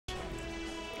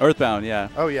Earthbound, yeah.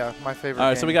 Oh, yeah, my favorite All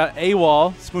right, game. so we got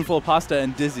AWOL, Spoonful of Pasta,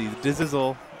 and Dizzy.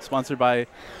 Dizzle, sponsored by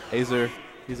Azer.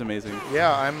 He's amazing.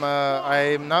 Yeah,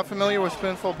 I'm not familiar with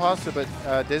Spoonful of Pasta,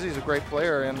 but Dizzy's a great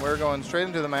player, and we're going straight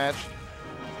into the match.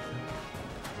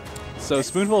 So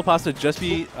Spoonful of Pasta just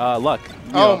beat Luck.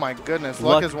 Oh my goodness,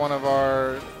 Luck is one of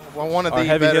our one of the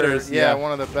heavy better, hitters. yeah,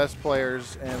 one of the best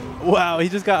players. And wow, he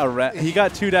just got he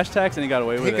got 2 dash attacks and he got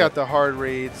away with it. He got the hard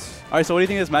reads. All right, so what do you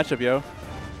think of this matchup, yo?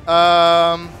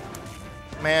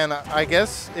 Man, I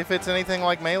guess if it's anything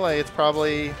like Melee, it's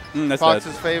probably that's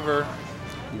Fox's favor.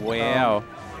 Wow.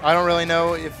 I don't really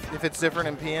know if it's different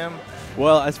in PM.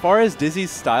 Well, as far as Dizzy's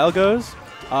style goes,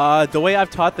 the way I've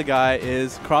taught the guy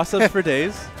is cross-ups for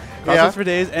days. Cross-ups for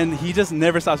days, and he just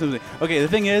never stops moving. Okay, the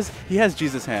thing is, he has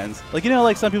Jesus hands. Like, you know,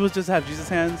 like some people just have Jesus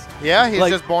hands? Yeah, he's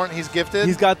like, just born, he's gifted?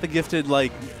 He's got the gifted,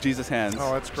 like, Jesus hands.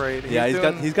 Oh, that's great. Yeah,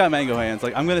 he's got mango hands.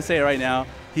 Like, I'm going to say it right now,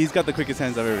 he's got the quickest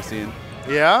hands I've ever seen.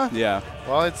 Yeah? Yeah.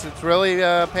 Well, it's really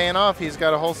paying off. He's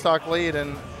got a whole stock lead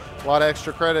and a lot of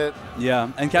extra credit.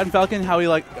 Yeah, and Captain Falcon, how he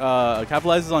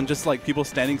capitalizes on just like people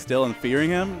standing still and fearing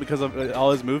him because of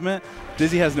all his movement.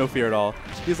 Dizzy has no fear at all.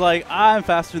 He's like, I'm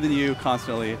faster than you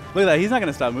constantly. Look at that, he's not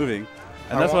gonna stop moving,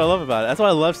 and that's what I love about it. That's why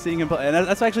I love seeing him play, and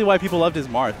that's actually why people loved his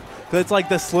Marth. Because it's like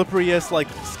the slipperiest, like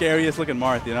scariest looking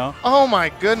Marth, you know? Oh my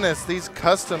goodness, these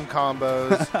custom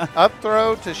combos. Up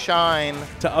throw to shine.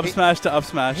 To up smash to up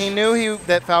smash. He knew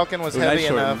that Falcon was heavy nice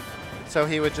enough. So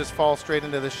he would just fall straight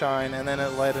into the shine, and then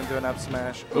it led into an up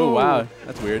smash. Oh, wow.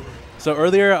 That's weird. So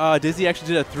earlier, Dizzy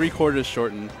actually did a 3/4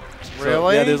 shorten. Really? So,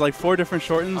 yeah, there's like 4 different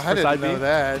shortens for side B. I didn't know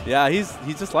that. Yeah, he's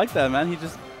just like that, man.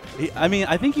 I mean,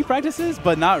 I think he practices,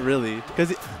 but not really.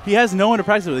 Because he has no one to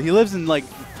practice with. He lives in like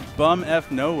bum F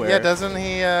nowhere. Yeah, doesn't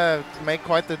he make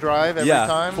quite the drive every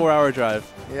time? Yeah, 4-hour drive.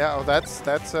 Yeah, oh, that's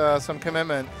some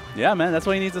commitment. Yeah, man, that's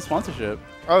why he needs a sponsorship.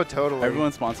 Oh, totally.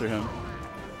 Everyone sponsor him.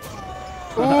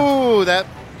 Ooh, that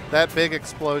big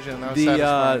explosion. That was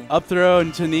satisfying. Up throw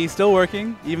into knee still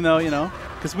working, even though, you know,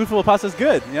 because Spoonful of Pasta is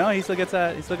good. You know, he still gets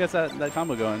that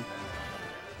combo going.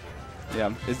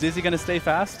 Yeah. Is Dizzy gonna stay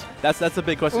fast? That's a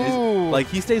big question. Like,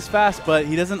 he stays fast, but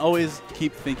he doesn't always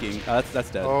keep thinking. That's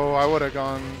dead. Oh, I would have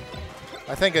gone.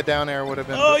 I think a down air would have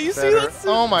been better. You see that?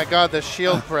 Oh my God, the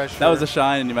shield pressure. That was a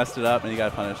shine, and you messed it up, and you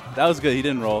got punished. That was good. He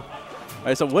didn't roll. All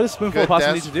right, so what does Spoonful of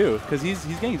Pasta need to do? Because he's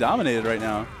getting dominated right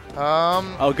now.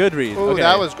 Oh, good read. Ooh, okay.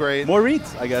 that was great. More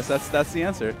reads, I guess. That's the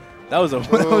answer. That was that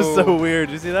was so weird.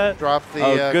 Did you see that? Drop the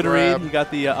good grab. read. He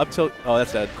got the up tilt. Oh,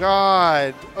 that's dead.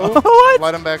 God. Oh, what?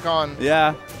 Let him back on.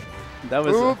 Yeah. That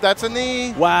was. Ooh, that's a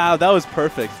knee. Wow, that was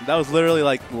perfect. That was literally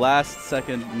like last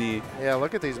second knee. Yeah,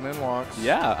 look at these moonwalks.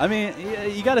 Yeah, I mean,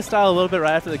 you got to style a little bit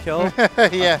right after the kill.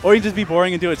 Yeah. Or you can just be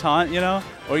boring and do a taunt, you know?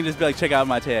 Or you can just be like, check out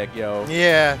my tech, yo.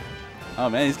 Yeah. Oh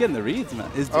man, he's getting the reads,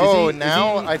 man.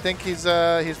 I think he's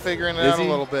figuring it out a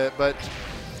little bit, but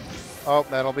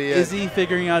that'll be it. Is he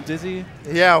figuring out Dizzy?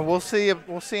 Yeah, we'll see.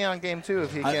 We'll see on game 2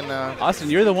 if he can. Austin,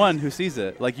 you're the one who sees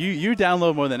it. Like you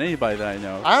download more than anybody that I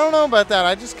know. I don't know about that.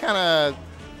 I just kind of.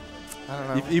 I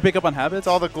don't know. You pick up on habits? It's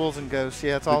all the ghouls and ghosts.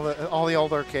 Yeah, it's all the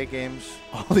old arcade games.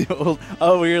 All the old.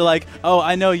 Oh, where you're like, oh,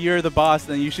 I know you're the boss,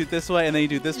 then you shoot this way, and then you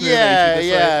do this move. Yeah, and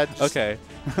you shoot this way. Okay.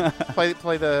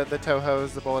 play the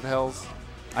Tohos, the bullet hells.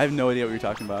 I have no idea what you're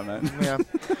talking about, man. Yeah.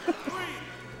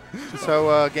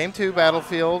 So game 2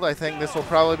 Battlefield. I think this will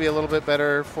probably be a little bit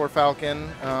better for Falcon.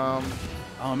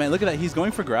 Oh man, look at that! He's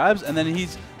going for grabs, and then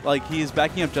he's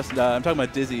backing up just. I'm talking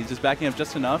about Dizzy. He's just backing up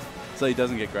just enough so he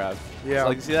doesn't get grabbed. Yeah. So,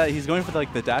 like, see that? He's going for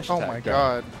like the dash attack. Oh my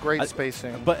God! Great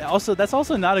spacing. But also, that's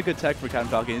also not a good tech for Captain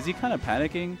Falcon. Is he kind of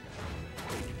panicking?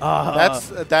 I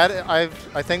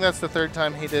think that's the 3rd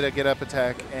time he did a get up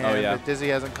attack, and Dizzy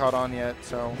hasn't caught on yet.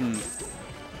 So.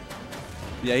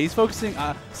 Yeah, he's focusing.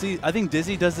 See, I think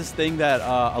Dizzy does this thing that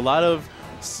a lot of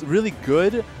really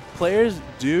good players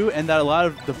do, and that a lot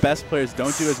of the best players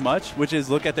don't do as much, which is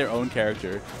look at their own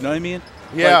character. You know what I mean?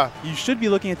 Yeah. Like, you should be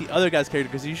looking at the other guy's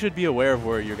character because you should be aware of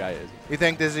where your guy is. You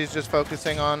think Dizzy's just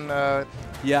focusing on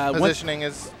positioning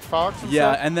his Fox? And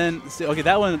yeah, stuff? and then okay,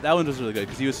 that one was really good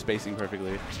because he was spacing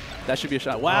perfectly. That should be a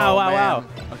shot. Wow, wow.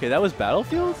 Okay, that was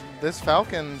Battlefield? This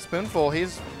Falcon Spoonful,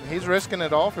 he's risking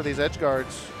it all for these edge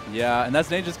guards. Yeah, and that's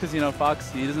dangerous because, you know,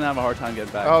 Fox, he doesn't have a hard time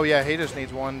getting back. Oh, yeah, he just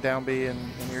needs one down B and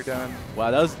you're done.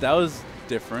 Wow, that was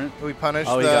different. We punished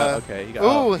he got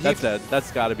that's dead.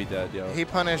 That's got to be dead, yo. He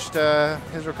punished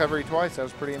his recovery twice. That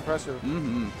was pretty impressive.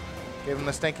 Mm-hmm. Gave him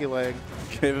the stinky leg.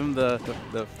 Gave him the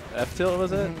F tilt,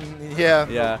 was it? Yeah.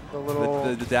 Yeah. The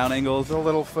little the down angles. The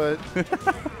little foot.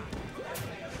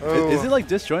 Is it like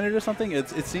disjointed or something? It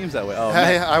seems that way. Oh,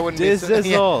 I wouldn't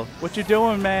Dizzle. What you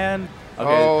doing, man?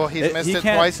 Okay. Oh, he's missed it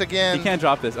twice again. He can't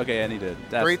drop this. Okay, and he did.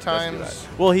 3 times.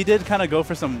 Well, he did kind of go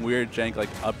for some weird jank, like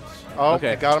up. Oh,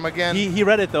 okay. Got him again. He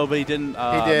read it, though, but he didn't.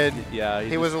 He did. Yeah.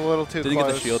 He was a little too close. Didn't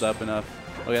get the shield up enough.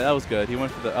 Okay, that was good. He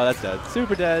went for the. Oh, that's dead.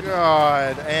 Super dead.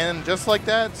 God, and just like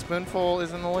that, Spoonful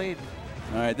is in the lead.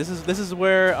 All right, this is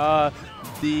where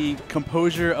the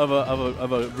composure of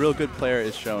a real good player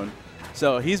is shown.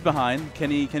 So he's behind.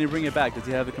 Can he bring it back? Does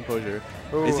he have the composure?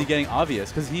 Ooh. Is he getting obvious?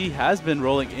 Because he has been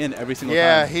rolling in every single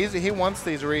time. time. Yeah, he wants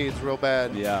these reads real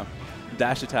bad. Yeah.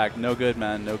 Dash attack, no good,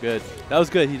 man, no good. That was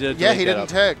good. He did. Yeah, he didn't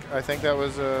tech. I think that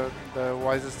was the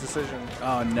wisest decision.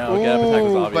 Oh no, get up attack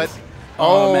was obvious. But,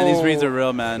 oh man, these reads are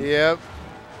real, man. Yep.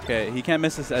 Okay, he can't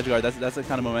miss this edge guard. That's the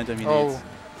kind of momentum he needs.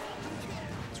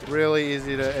 It's really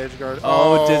easy to edge guard.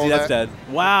 Oh, Dizzy, that's dead.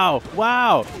 Wow,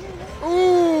 wow.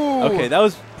 Ooh. Okay, that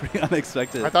was pretty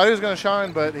unexpected. I thought he was going to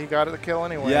shine, but he got it the kill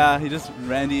anyway. Yeah, he just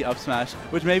Randy up smash,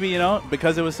 which maybe, you know,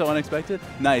 because it was so unexpected.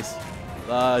 Nice.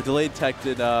 Delayed tech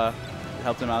did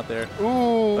helped him out there.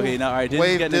 Ooh. Okay, now all right,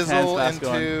 Dizzy's getting his hands fast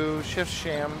going. Into Shift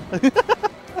Sham.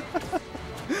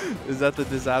 Is that the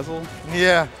Dizazzle?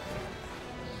 Yeah.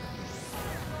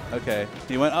 Okay,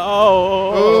 he went.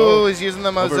 Oh. Oh, he's using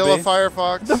the Mozilla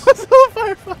Firefox. The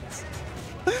Mozilla Firefox.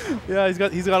 Yeah,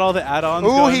 he's got all the add-ons.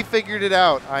 Ooh, he figured it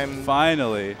out.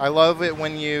 Finally. I love it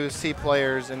when you see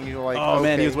players and you're like, oh okay.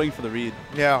 man, he was waiting for the read.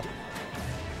 Yeah.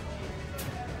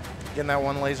 Getting that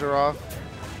one laser off.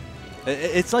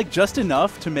 It's like just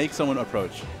enough to make someone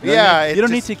approach. You know yeah, I mean? You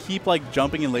don't need to keep like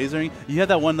jumping and lasering. You have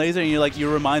that one laser, and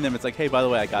you remind them. It's like, hey, by the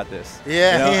way, I got this.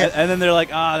 Yeah. You know? Yeah. And then they're like,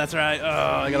 ah, oh, that's right.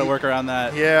 Oh, I gotta work around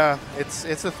that. Yeah,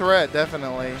 it's a threat,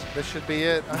 definitely. This should be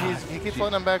it. He keeps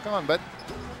letting him back on, but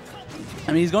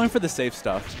I mean, he's going for the safe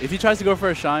stuff. If he tries to go for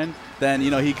a shine, then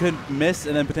he could miss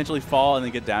and then potentially fall and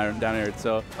then get down aired.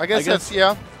 So I guess that's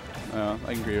yeah. I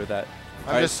can agree with that.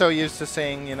 I'm just so used to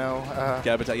saying,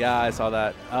 yeah, I saw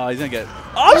that. Oh, he's gonna get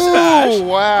up smash.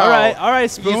 Wow. All right,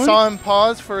 Spoon. You saw him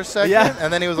pause for a second, yeah.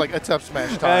 and then he was like, "It's up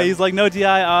smash time." He's like, "No DI,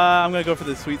 I'm gonna go for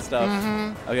the sweet stuff."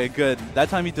 Okay, good. That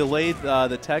time he delayed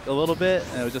the tech a little bit,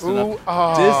 and it was just enough.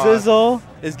 Dizzle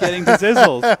is getting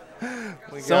Dizzizzles.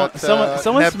 We got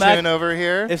someone Neptune over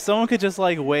here. If someone could just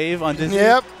like wave on Dizzy.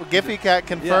 Yep, Giffy Cat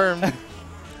confirmed.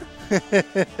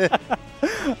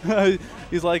 Yeah.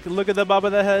 He's like, look at the bob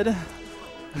of the head.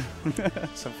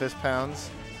 Some fist pounds.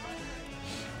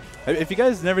 If you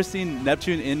guys never seen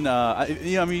Neptune in, I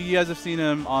mean, you guys have seen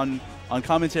him on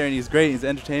commentary, and he's great. He's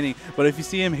entertaining. But if you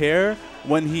see him here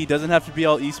when he doesn't have to be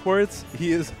all esports,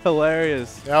 he is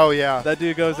hilarious. Oh yeah, that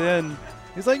dude goes in.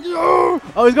 He's like, yo!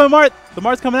 Oh, he's going Marth. The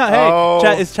Marth's coming out. Hey,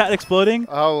 chat, is chat exploding?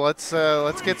 Oh, let's get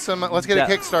a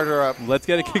Kickstarter up. Let's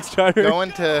get a Kickstarter.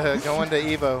 Going to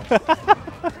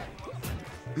Evo.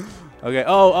 Okay.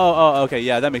 Oh. Okay.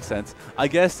 Yeah, that makes sense. I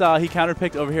guess he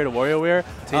counterpicked over here to WarioWare.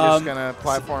 Is he just gonna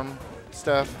platform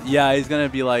stuff? Yeah, he's gonna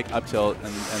be like up tilt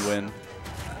and win.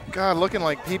 God, looking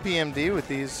like PPMD with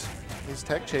these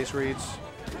tech chase reads.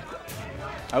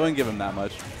 I wouldn't give him that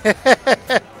much.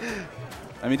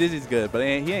 I mean, Dizzy's good, but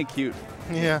he ain't cute.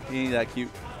 Yeah. He ain't that cute.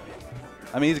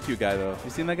 I mean, he's a cute guy, though. You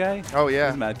seen that guy? Oh,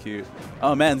 yeah. He's mad cute.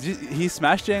 Oh, man. He's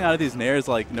smash-jang out of these nairs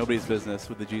like nobody's business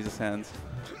with the Jesus hands.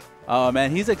 Oh,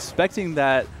 man. He's expecting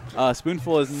that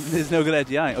Spoonful is no good at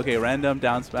DIing. Okay, random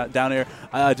down air.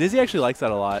 Dizzy actually likes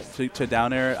that a lot, to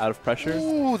down air out of pressure.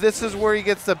 Ooh, this is where he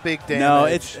gets the big damage. No,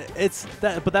 it's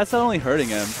that, but that's not only hurting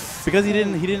him. Because he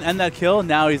didn't end that kill,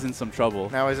 now he's in some trouble.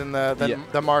 Now he's in the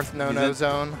Marth no-no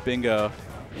zone. Bingo.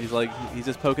 He's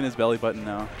just poking his belly button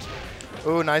now.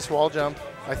 Ooh, nice wall jump.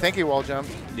 I think he wall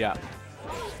jumped. Yeah.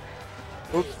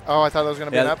 Oops. Oh, I thought that was going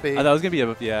to be an up B. I thought it was going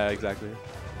to be yeah, exactly.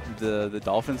 The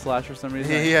dolphin slash for some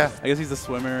reason. Yeah. I guess he's a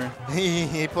swimmer.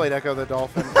 he played Echo the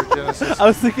Dolphin for Genesis. I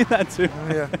was thinking that too.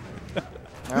 Yeah.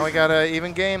 Now we got an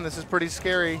even game. This is pretty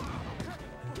scary.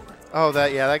 Oh,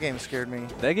 that game scared me.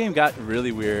 That game got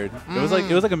really weird. It was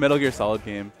like a Metal Gear Solid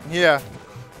game. Yeah.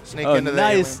 Sneak into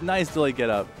the nice delay get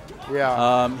up.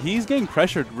 Yeah. He's getting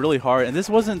pressured really hard, and this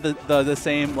wasn't the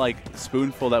same like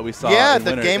Spoonful that we saw. Yeah, in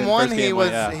the winter, game one he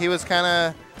was kind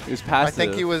of. He was passive. I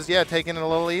think he was taking it a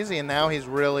little easy, and now he's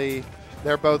really.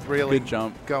 They're both really good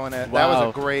jump. Going at. Wow. That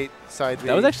was a great side B.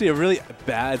 That was actually a really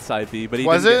bad side B, but he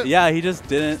he just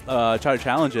didn't try to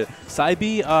challenge it. Side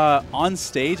B on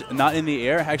stage, not in the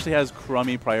air, actually has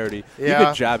crummy priority. Yeah. You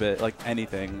could jab it like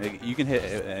anything. Like, you can hit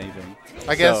anything.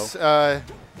 I guess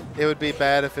it would be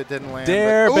bad if it didn't land.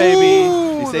 There,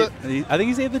 baby. I think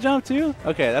he saved the jump too.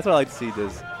 Okay, that's what I like to see,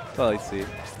 Diz. That's what I like to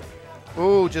see.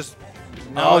 Ooh, just.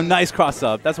 Oh, nice cross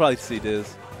up. That's what I like to see,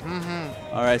 Diz.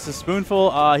 All right, so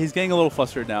Spoonful, he's getting a little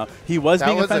flustered now. He was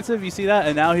being offensive, you see that?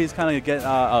 And now he's kind of getting,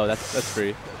 oh, that's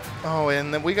free. Oh,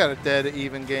 and then we got a dead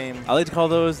even game. I like to call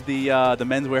those the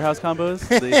men's warehouse combos.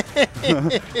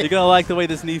 You're gonna like the way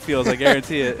this knee feels. I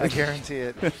guarantee it. I guarantee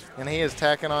it. And he is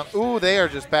tacking on. Ooh, they are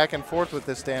just back and forth with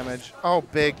this damage. Oh,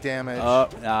 big damage.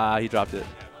 He dropped it.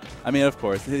 I mean, of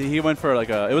course, he went for like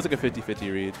it was like a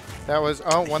 50-50 read. That was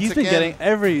once again. He's been getting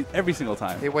every single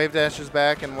time. He wave dashes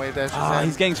back and wave dashes in.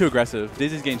 He's getting too aggressive.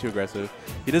 Dizzy's getting too aggressive.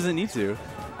 He doesn't need to.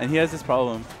 And he has this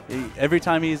problem. Every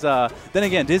time he's then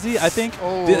again, Dizzy, I think,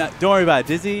 don't worry about it.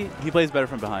 Dizzy, he plays better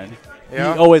from behind.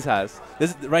 Yeah. He always has.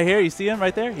 This right here, you see him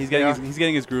right there? He's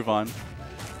getting his groove on.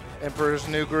 Emperor's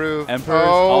new groove.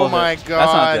 Oh my god.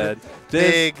 That's not dead.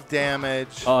 Big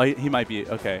damage. Oh, he might be.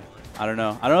 Okay. I don't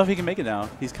know. I don't know if he can make it now.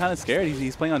 He's kind of scared.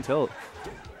 He's playing on tilt.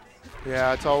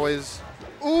 Yeah, it's always.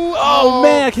 Ooh, oh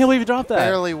man, I can't believe he dropped that.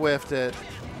 Barely whiffed it.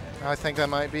 I think that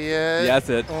might be it. Yeah, that's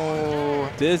it.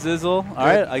 Oh. Dizzle. All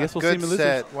right, I guess we'll see him in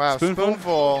losers. Wow,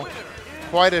 Spoonful.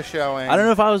 Quite a showing. I don't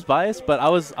know if I was biased, but I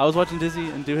was watching Dizzy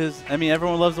and do his. I mean,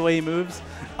 everyone loves the way he moves.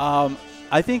 I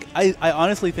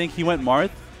honestly think he went Marth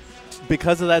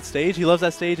because of that stage. He loves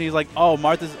that stage, and he's like, oh,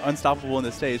 Marth is unstoppable in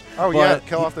this stage. Oh, yeah,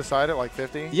 kill off the side at like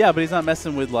 50? Yeah, but he's not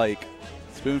messing with like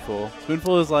Spoonful.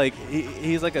 Spoonful is like,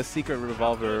 he's like a secret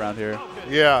revolver around here.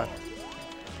 Yeah.